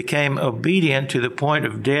and became obedient to the point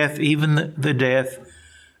of death, even the death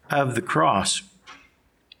of the cross."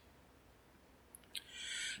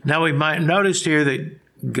 Now we might notice here that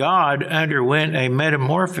God underwent a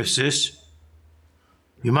metamorphosis,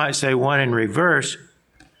 you might say one in reverse,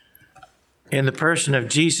 in the person of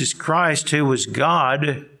Jesus Christ, who was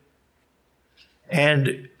God,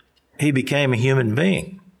 and he became a human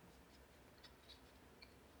being.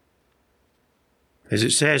 As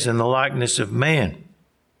it says, in the likeness of man.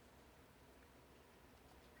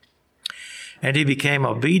 And he became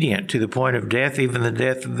obedient to the point of death, even the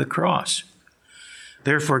death of the cross.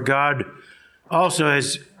 Therefore, God also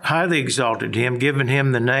has highly exalted him, given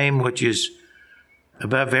him the name which is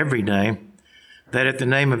above every name, that at the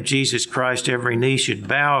name of Jesus Christ every knee should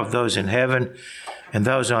bow, of those in heaven and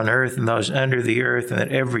those on earth and those under the earth, and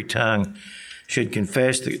that every tongue should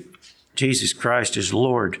confess that Jesus Christ is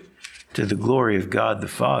Lord, to the glory of God the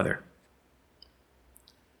Father.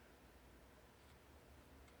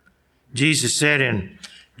 Jesus said in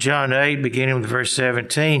John 8, beginning with verse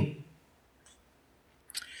 17,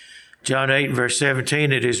 John 8, verse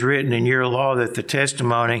 17, it is written in your law that the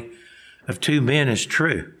testimony of two men is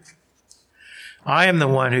true. I am the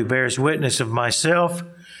one who bears witness of myself,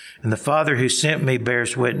 and the Father who sent me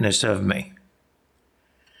bears witness of me.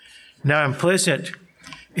 Now, implicit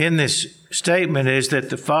in this statement is that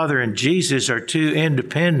the Father and Jesus are two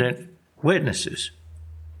independent witnesses.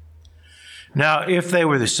 Now, if they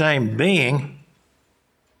were the same being,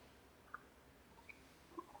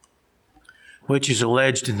 which is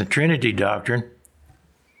alleged in the Trinity doctrine,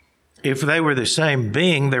 if they were the same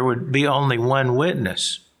being, there would be only one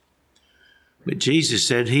witness. But Jesus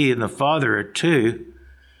said he and the Father are two,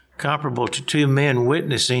 comparable to two men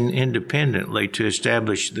witnessing independently to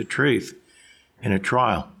establish the truth in a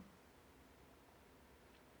trial.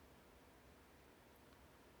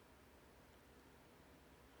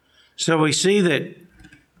 So we see that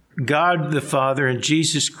God the Father and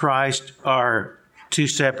Jesus Christ are two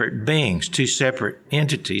separate beings, two separate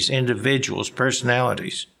entities, individuals,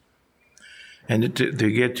 personalities. And to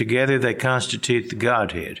get together, they constitute the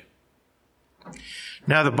Godhead.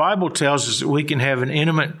 Now, the Bible tells us that we can have an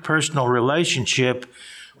intimate personal relationship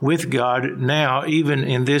with God now, even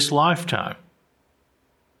in this lifetime.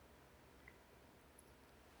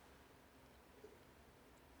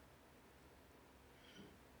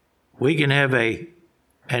 We can have an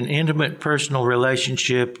intimate personal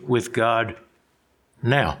relationship with God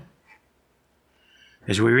now.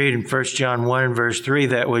 As we read in 1 John 1 and verse 3,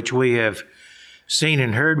 that which we have seen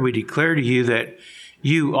and heard, we declare to you that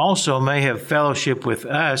you also may have fellowship with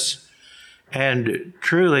us. And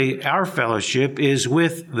truly, our fellowship is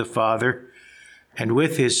with the Father and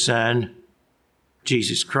with his Son,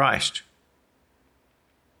 Jesus Christ.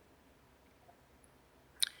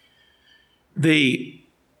 The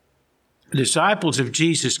disciples of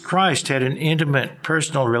Jesus Christ had an intimate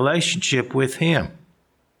personal relationship with him.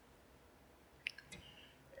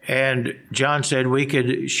 And John said we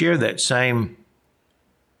could share that same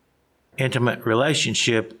intimate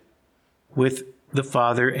relationship with the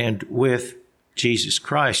Father and with Jesus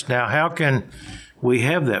Christ. Now, how can we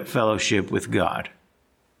have that fellowship with God?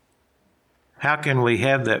 How can we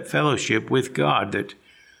have that fellowship with God that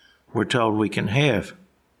we're told we can have?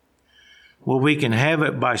 Well, we can have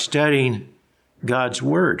it by studying God's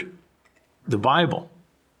Word, the Bible.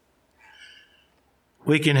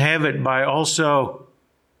 We can have it by also,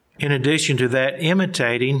 in addition to that,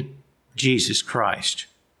 imitating Jesus Christ.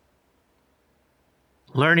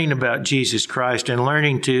 Learning about Jesus Christ and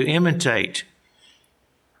learning to imitate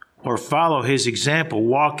or follow his example,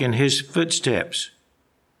 walk in his footsteps.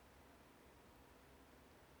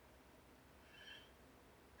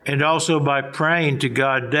 And also by praying to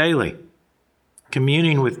God daily,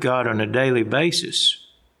 communing with God on a daily basis.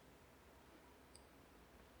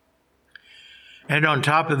 And on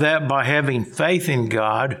top of that, by having faith in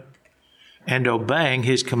God and obeying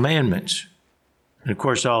his commandments. And of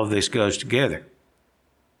course, all of this goes together.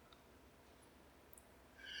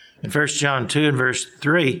 In 1 John 2 and verse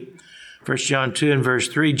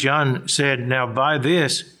 3, John said, now by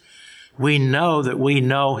this we know that we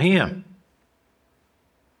know him.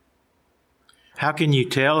 How can you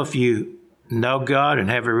tell if you know God and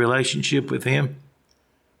have a relationship with him?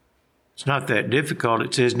 It's not that difficult.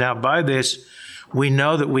 It says, now by this we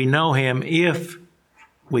know that we know him if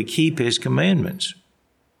we keep his commandments.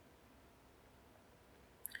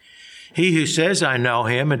 He who says, I know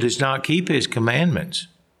him, and does not keep his commandments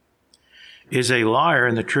is a liar,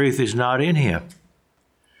 and the truth is not in him.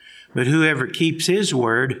 But whoever keeps his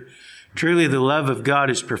word, truly the love of God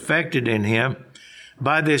is perfected in him.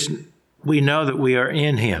 By this we know that we are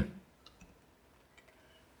in him.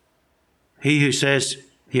 He who says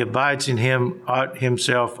he abides in him ought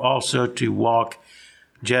himself also to walk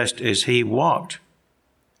just as he walked.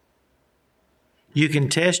 You can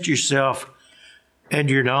test yourself and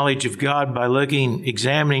your knowledge of God by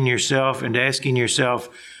examining yourself and asking yourself,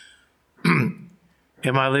 am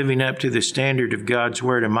I living up to the standard of God's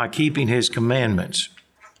word? Am I keeping his commandments?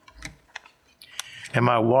 Am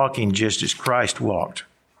I walking just as Christ walked?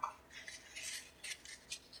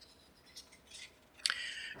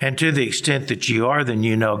 And to the extent that you are, then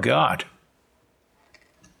you know God.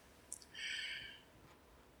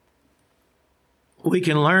 We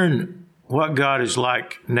can learn what God is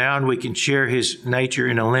like now, and we can share his nature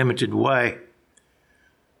in a limited way.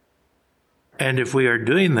 And if we are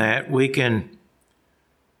doing that, we can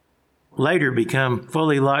later become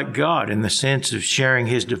fully like God in the sense of sharing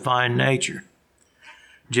his divine nature,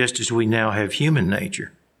 just as we now have human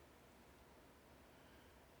nature.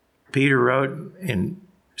 Peter wrote in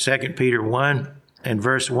 2 Peter 1 and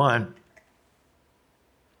verse 1,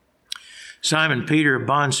 Simon Peter, a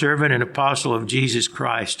bondservant and apostle of Jesus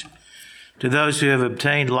Christ, to those who have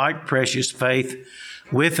obtained like precious faith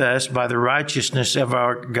with us by the righteousness of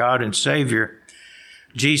our God and Savior,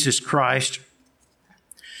 Jesus Christ,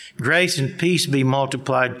 grace and peace be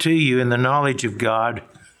multiplied to you in the knowledge of God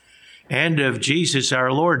and of Jesus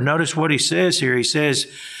our Lord. Notice what he says here. He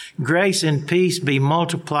says, grace and peace be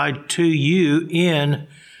multiplied to you in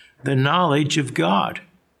the knowledge of God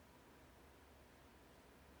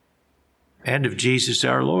and of Jesus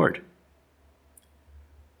our Lord.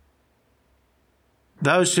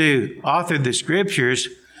 Those who authored the scriptures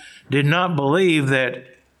did not believe that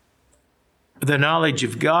the knowledge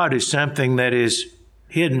of God is something that is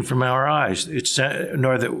hidden from our eyes,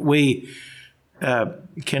 nor that we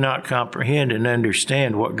cannot comprehend and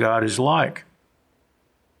understand what God is like.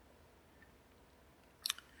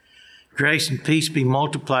 Grace and peace be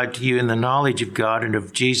multiplied to you in the knowledge of God and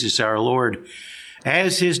of Jesus our Lord,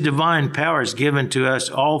 as his divine power has given to us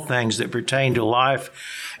all things that pertain to life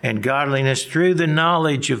and godliness through the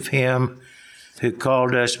knowledge of him who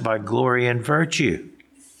called us by glory and virtue.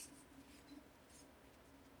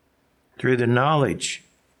 Through the knowledge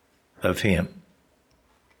of him.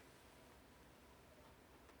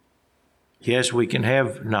 Yes, we can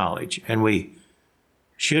have knowledge, and we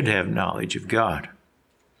should have knowledge of God,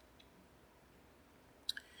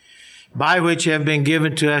 by which have been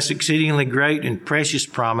given to us exceedingly great and precious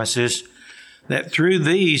promises, that through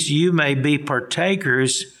these you may be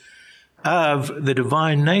partakers of the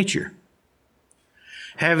divine nature,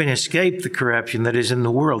 having escaped the corruption that is in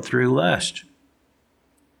the world through lust.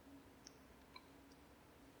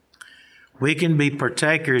 We can be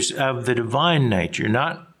partakers of the divine nature,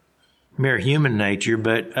 not mere human nature,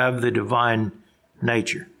 but of the divine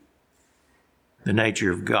nature, the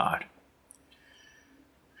nature of God.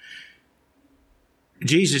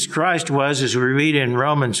 Jesus Christ was, as we read in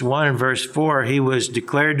Romans 1 and verse 4, he was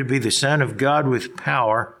declared to be the Son of God with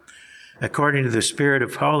power, according to the Spirit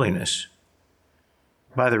of holiness,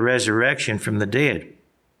 by the resurrection from the dead.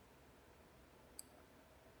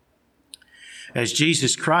 As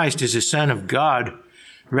Jesus Christ is the Son of God,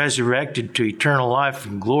 resurrected to eternal life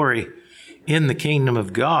and glory in the kingdom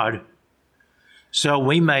of God, so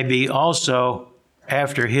we may be also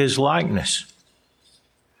after his likeness.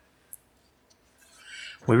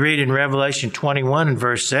 We read in Revelation 21 and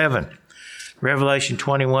verse 7, Revelation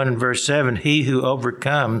 21 and verse 7, he who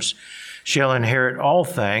overcomes shall inherit all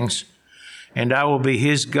things, and I will be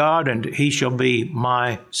his God, and he shall be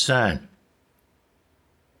my son.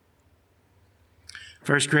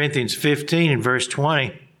 1 Corinthians 15 and verse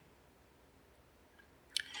 20.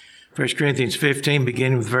 1 Corinthians 15,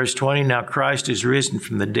 beginning with verse 20, now Christ is risen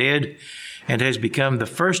from the dead and has become the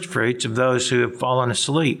firstfruits of those who have fallen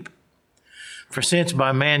asleep. For since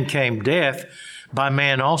by man came death, by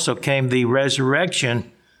man also came the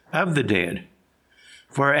resurrection of the dead.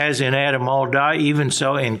 For as in Adam all die, even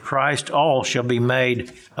so in Christ all shall be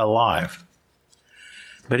made alive.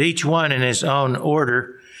 But each one in his own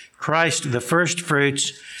order, Christ the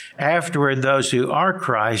firstfruits, afterward those who are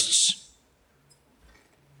Christ's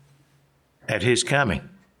at his coming.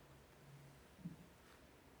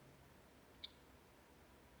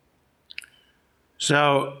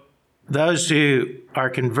 So those who are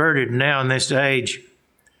converted now in this age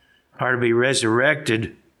are to be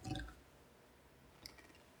resurrected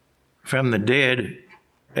from the dead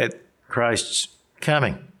at Christ's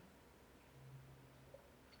coming.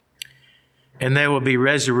 And they will be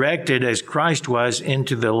resurrected as Christ was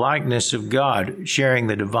into the likeness of God, sharing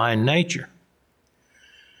the divine nature.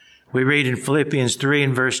 We read in Philippians 3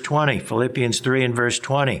 and verse 20, Philippians 3 and verse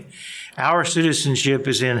 20, our citizenship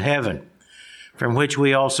is in heaven, from which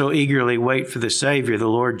we also eagerly wait for the Savior, the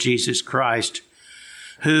Lord Jesus Christ,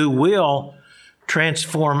 who will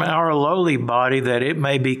transform our lowly body that it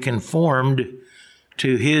may be conformed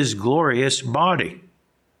to his glorious body,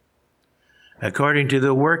 according to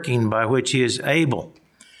the working by which he is able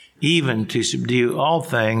even to subdue all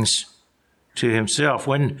things to himself.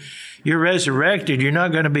 When you're resurrected, you're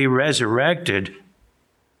not going to be resurrected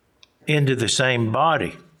into the same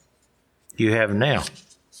body you have now.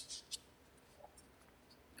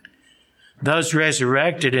 Those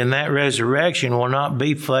resurrected in that resurrection will not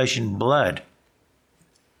be flesh and blood.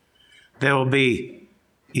 They will be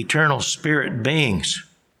eternal spirit beings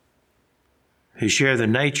who share the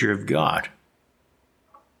nature of God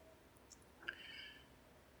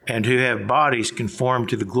and who have bodies conformed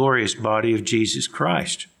to the glorious body of Jesus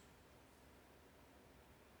Christ.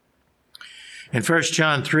 In 1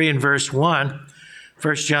 John 3 and verse 1,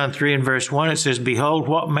 it says, "Behold,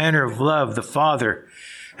 what manner of love the Father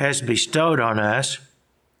has bestowed on us,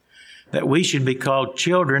 that we should be called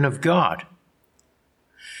children of God.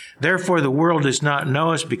 Therefore the world does not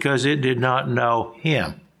know us, because it did not know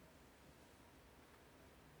him."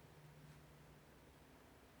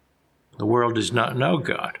 The world does not know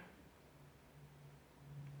God.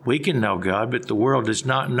 We can know God, but the world does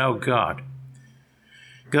not know God.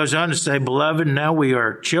 It goes on to say, "Beloved, now we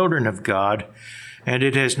are children of God, and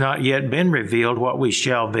it has not yet been revealed what we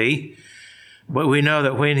shall be. But we know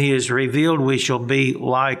that when he is revealed, we shall be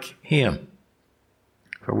like him,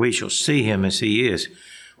 for we shall see him as he is."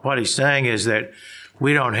 What he's saying is that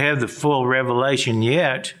we don't have the full revelation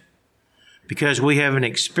yet because we haven't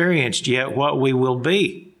experienced yet what we will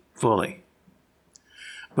be fully.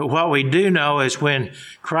 But what we do know is when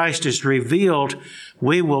Christ is revealed,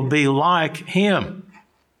 we will be like him.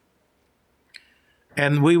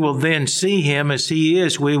 And we will then see him as he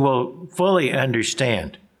is. We will fully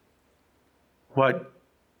understand what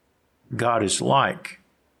God is like.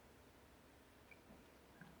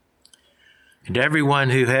 And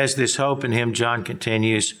everyone who has this hope in him, John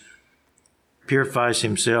continues, purifies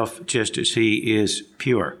himself just as he is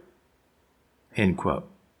pure. End quote.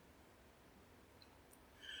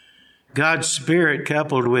 God's Spirit,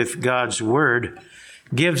 coupled with God's Word,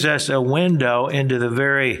 gives us a window into the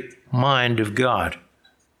very mind of God.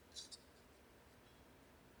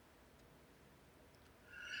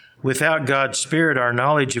 Without God's Spirit, our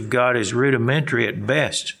knowledge of God is rudimentary at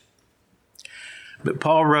best. But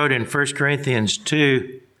Paul wrote in 1 Corinthians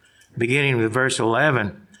 2, beginning with verse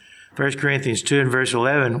 11, 1 Corinthians 2 and verse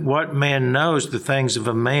 11, "What man knows the things of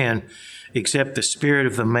a man except the spirit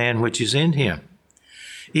of the man which is in him?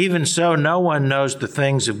 Even so, no one knows the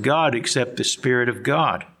things of God except the Spirit of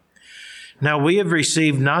God. Now we have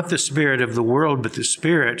received not the spirit of the world, but the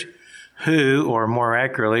Spirit who," or more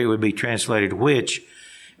accurately, it would be translated which,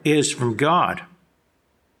 "is from God,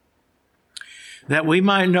 that we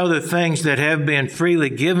might know the things that have been freely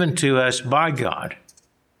given to us by God.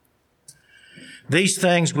 These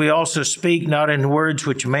things we also speak not in words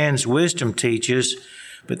which man's wisdom teaches,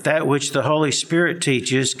 but that which the Holy Spirit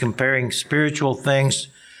teaches, comparing spiritual things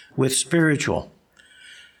with spiritual.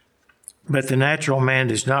 But the natural man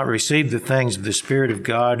does not receive the things of the Spirit of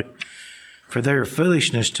God, for they are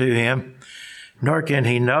foolishness to him, nor can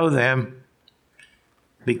he know them,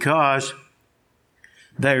 because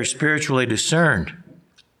they are spiritually discerned."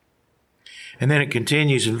 And then it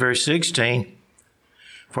continues in verse 16,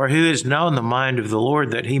 "For who has known the mind of the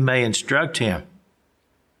Lord that he may instruct him?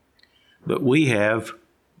 But we have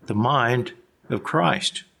the mind of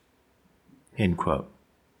Christ." End quote.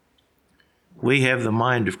 We have the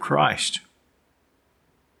mind of Christ.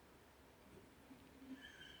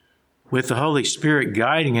 With the Holy Spirit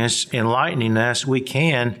guiding us, enlightening us, we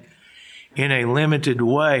can, in a limited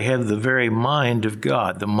way, have the very mind of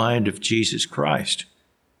God, the mind of Jesus Christ.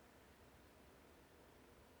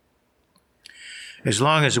 As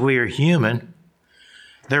long as we are human,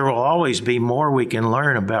 there will always be more we can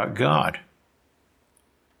learn about God.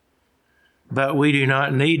 But we do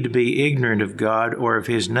not need to be ignorant of God or of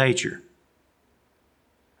his nature.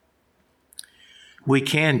 We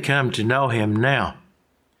can come to know him now.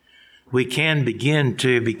 We can begin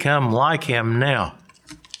to become like him now.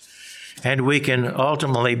 And we can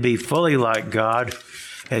ultimately be fully like God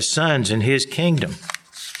as sons in his kingdom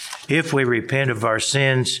if we repent of our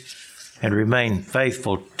sins and remain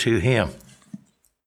faithful to him.